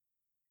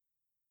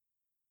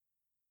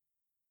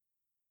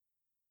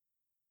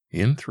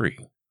In 3,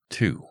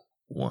 2,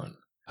 1.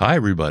 Hi,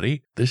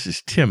 everybody. This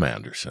is Tim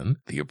Anderson,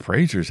 the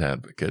Appraiser's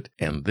Advocate,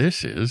 and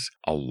this is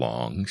A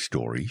Long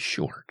Story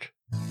Short.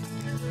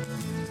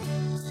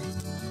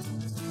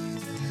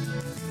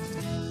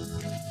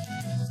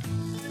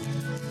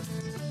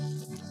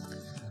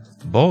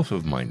 Both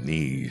of my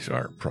knees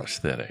are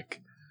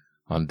prosthetic.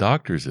 On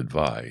doctor's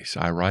advice,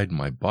 I ride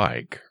my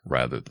bike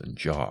rather than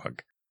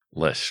jog.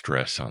 Less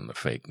stress on the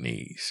fake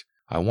knees.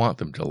 I want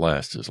them to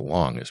last as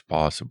long as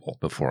possible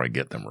before I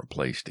get them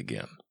replaced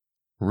again.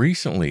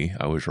 Recently,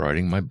 I was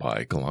riding my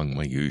bike along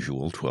my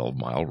usual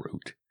 12-mile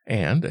route,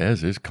 and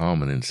as is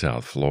common in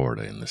South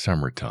Florida in the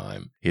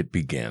summertime, it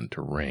began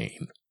to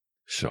rain.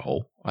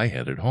 So I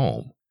headed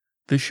home.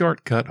 The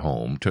shortcut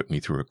home took me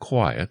through a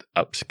quiet,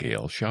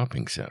 upscale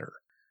shopping center.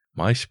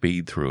 My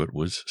speed through it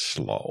was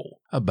slow,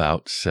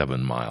 about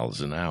 7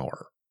 miles an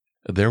hour.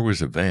 There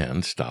was a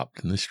van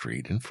stopped in the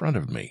street in front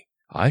of me.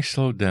 I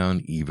slowed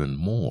down even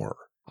more.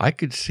 I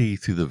could see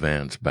through the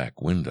van's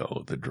back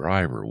window the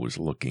driver was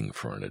looking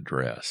for an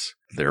address.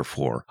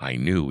 Therefore, I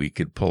knew he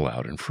could pull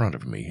out in front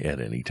of me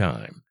at any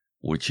time,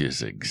 which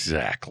is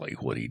exactly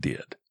what he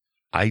did.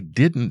 I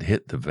didn't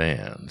hit the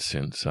van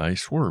since I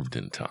swerved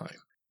in time.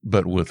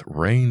 But with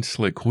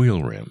rain-slick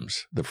wheel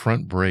rims, the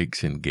front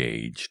brakes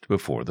engaged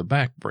before the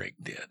back brake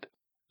did.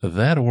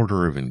 That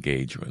order of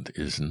engagement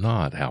is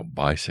not how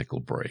bicycle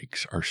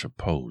brakes are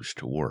supposed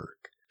to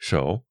work.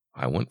 So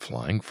I went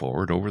flying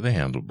forward over the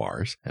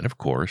handlebars and, of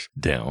course,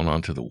 down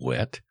onto the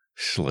wet,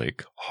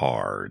 slick,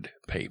 hard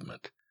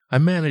pavement. I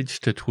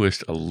managed to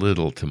twist a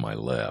little to my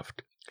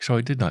left, so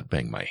I did not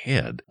bang my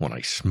head when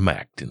I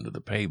smacked into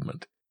the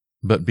pavement.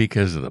 But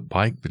because of the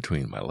bike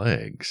between my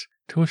legs,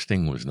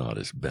 twisting was not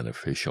as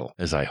beneficial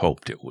as I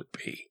hoped it would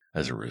be.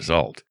 As a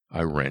result,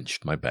 I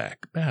wrenched my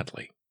back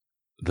badly.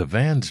 The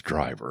van's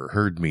driver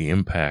heard me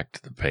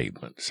impact the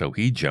pavement, so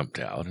he jumped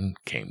out and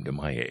came to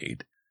my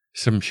aid.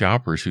 Some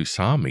shoppers who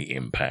saw me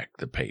impact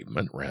the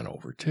pavement ran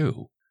over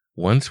too.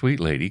 One sweet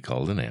lady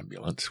called an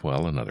ambulance,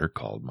 while another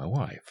called my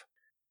wife.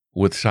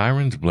 With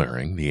sirens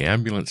blaring, the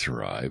ambulance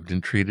arrived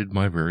and treated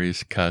my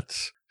various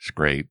cuts,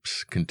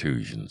 scrapes,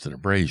 contusions, and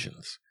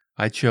abrasions.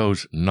 I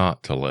chose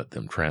not to let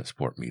them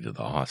transport me to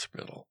the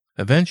hospital.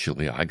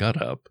 Eventually, I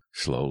got up,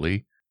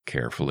 slowly,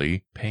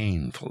 carefully,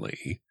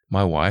 painfully.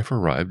 My wife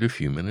arrived a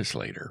few minutes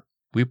later.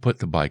 We put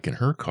the bike in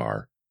her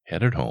car,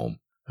 headed home,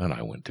 and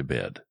I went to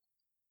bed.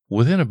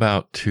 Within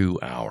about 2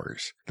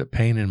 hours, the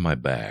pain in my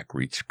back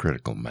reached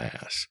critical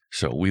mass,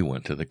 so we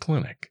went to the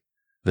clinic.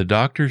 The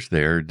doctors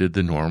there did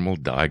the normal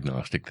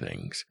diagnostic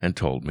things and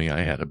told me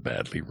I had a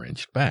badly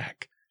wrenched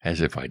back, as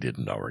if I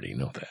didn't already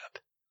know that.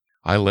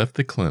 I left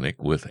the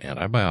clinic with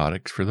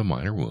antibiotics for the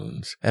minor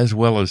wounds, as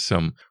well as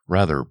some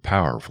rather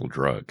powerful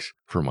drugs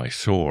for my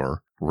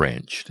sore,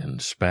 wrenched, and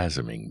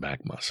spasming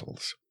back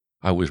muscles.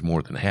 I was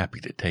more than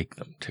happy to take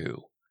them,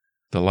 too.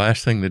 The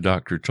last thing the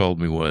doctor told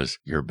me was,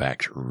 "Your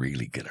back's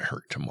really going to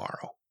hurt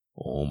tomorrow."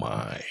 Oh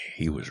my,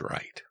 he was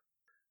right.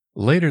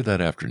 Later that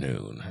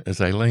afternoon,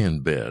 as I lay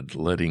in bed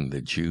letting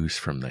the juice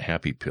from the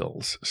happy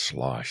pills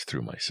slosh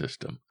through my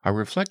system, I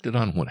reflected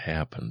on what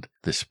happened,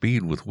 the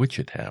speed with which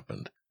it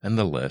happened, and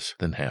the less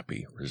than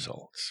happy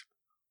results.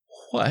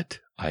 What,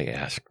 I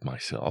asked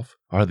myself,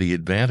 are the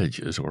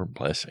advantages or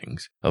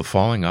blessings of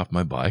falling off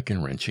my bike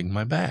and wrenching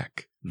my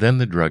back? Then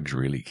the drugs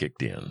really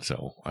kicked in,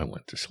 so I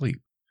went to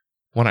sleep.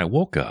 When I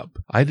woke up,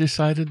 I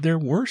decided there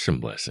were some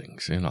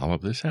blessings in all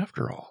of this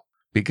after all.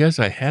 Because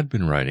I had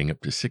been riding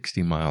up to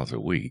 60 miles a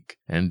week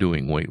and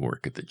doing weight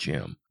work at the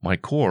gym, my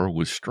core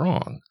was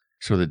strong,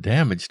 so the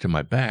damage to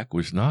my back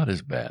was not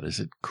as bad as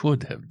it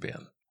could have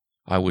been.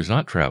 I was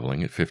not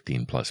traveling at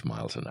 15-plus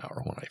miles an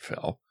hour when I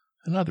fell,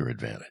 another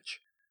advantage.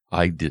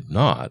 I did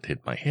not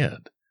hit my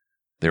head.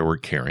 There were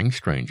caring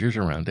strangers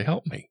around to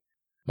help me.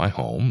 My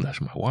home, thus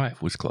my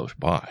wife, was close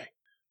by.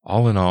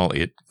 All in all,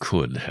 it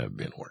could have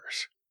been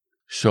worse.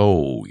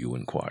 So, you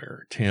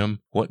inquire,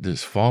 Tim, what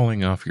does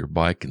falling off your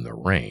bike in the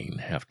rain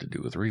have to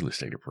do with real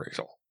estate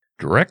appraisal?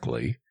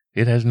 Directly,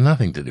 it has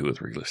nothing to do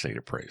with real estate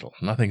appraisal.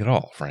 Nothing at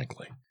all,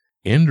 frankly.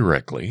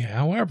 Indirectly,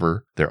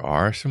 however, there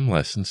are some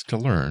lessons to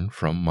learn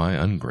from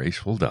my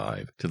ungraceful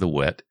dive to the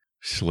wet,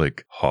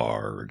 slick,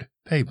 hard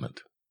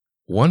pavement.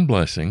 One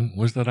blessing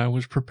was that I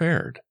was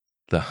prepared.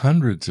 The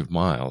hundreds of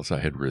miles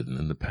I had ridden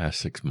in the past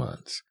 6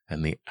 months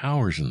and the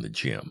hours in the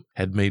gym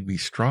had made me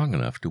strong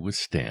enough to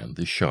withstand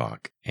the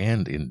shock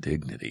and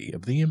indignity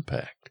of the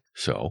impact.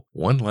 So,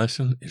 one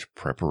lesson is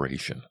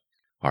preparation.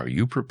 Are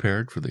you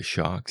prepared for the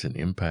shocks and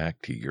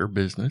impact to your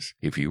business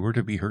if you were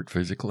to be hurt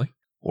physically?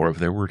 Or if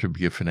there were to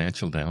be a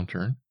financial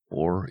downturn?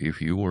 Or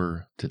if you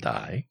were to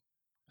die?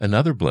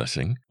 Another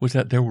blessing was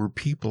that there were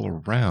people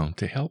around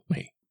to help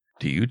me.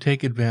 Do you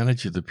take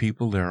advantage of the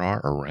people there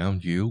are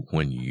around you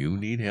when you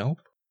need help?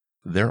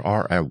 There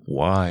are a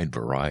wide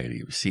variety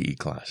of CE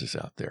classes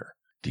out there.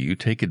 Do you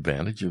take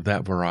advantage of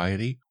that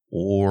variety,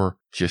 or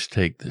just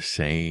take the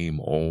same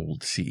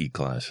old CE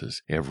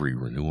classes every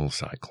renewal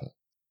cycle?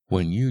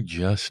 When you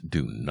just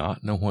do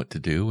not know what to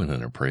do in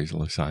an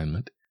appraisal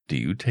assignment, do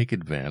you take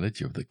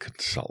advantage of the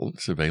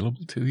consultants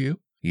available to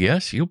you?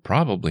 Yes, you'll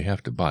probably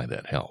have to buy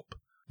that help.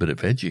 But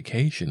if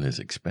education is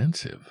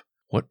expensive,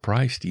 what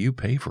price do you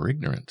pay for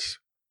ignorance?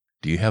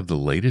 Do you have the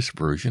latest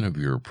version of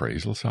your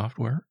appraisal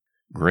software?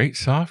 Great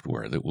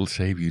software that will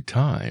save you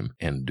time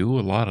and do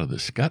a lot of the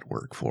scut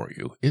work for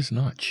you is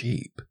not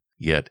cheap.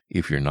 Yet,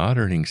 if you're not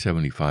earning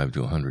 $75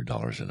 to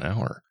 $100 an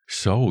hour,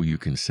 so you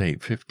can save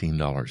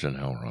 $15 an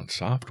hour on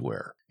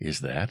software, is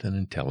that an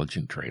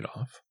intelligent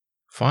trade-off?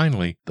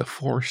 Finally, the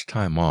forced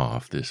time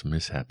off this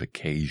mishap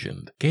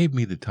occasioned gave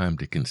me the time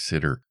to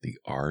consider the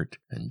art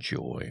and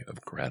joy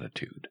of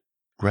gratitude.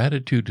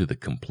 Gratitude to the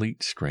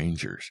complete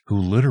strangers who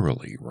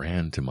literally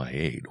ran to my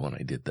aid when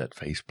I did that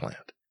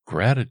faceplant.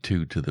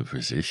 Gratitude to the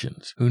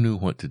physicians who knew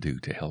what to do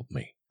to help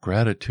me.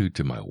 Gratitude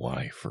to my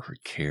wife for her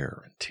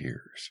care and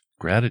tears.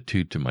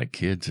 Gratitude to my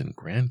kids and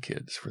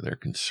grandkids for their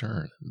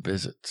concern and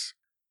visits.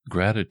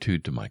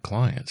 Gratitude to my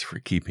clients for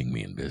keeping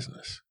me in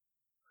business.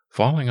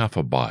 Falling off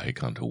a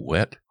bike onto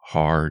wet,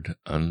 hard,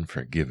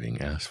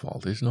 unforgiving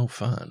asphalt is no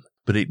fun,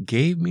 but it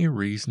gave me a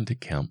reason to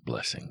count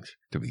blessings,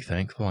 to be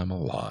thankful I'm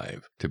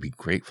alive, to be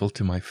grateful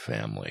to my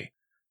family.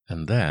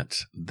 And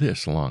that's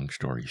this long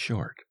story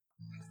short.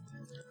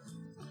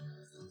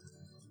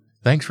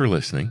 Thanks for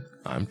listening.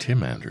 I'm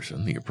Tim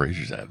Anderson, the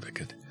Appraiser's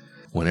Advocate.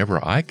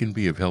 Whenever I can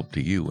be of help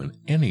to you in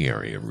any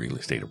area of real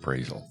estate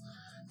appraisal,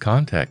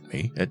 contact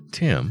me at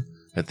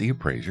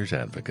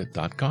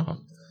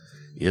tim@theappraisersadvocate.com.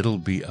 It'll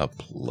be a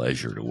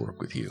pleasure to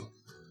work with you.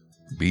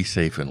 Be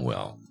safe and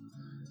well.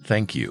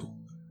 Thank you.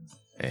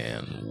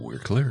 And we're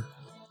clear.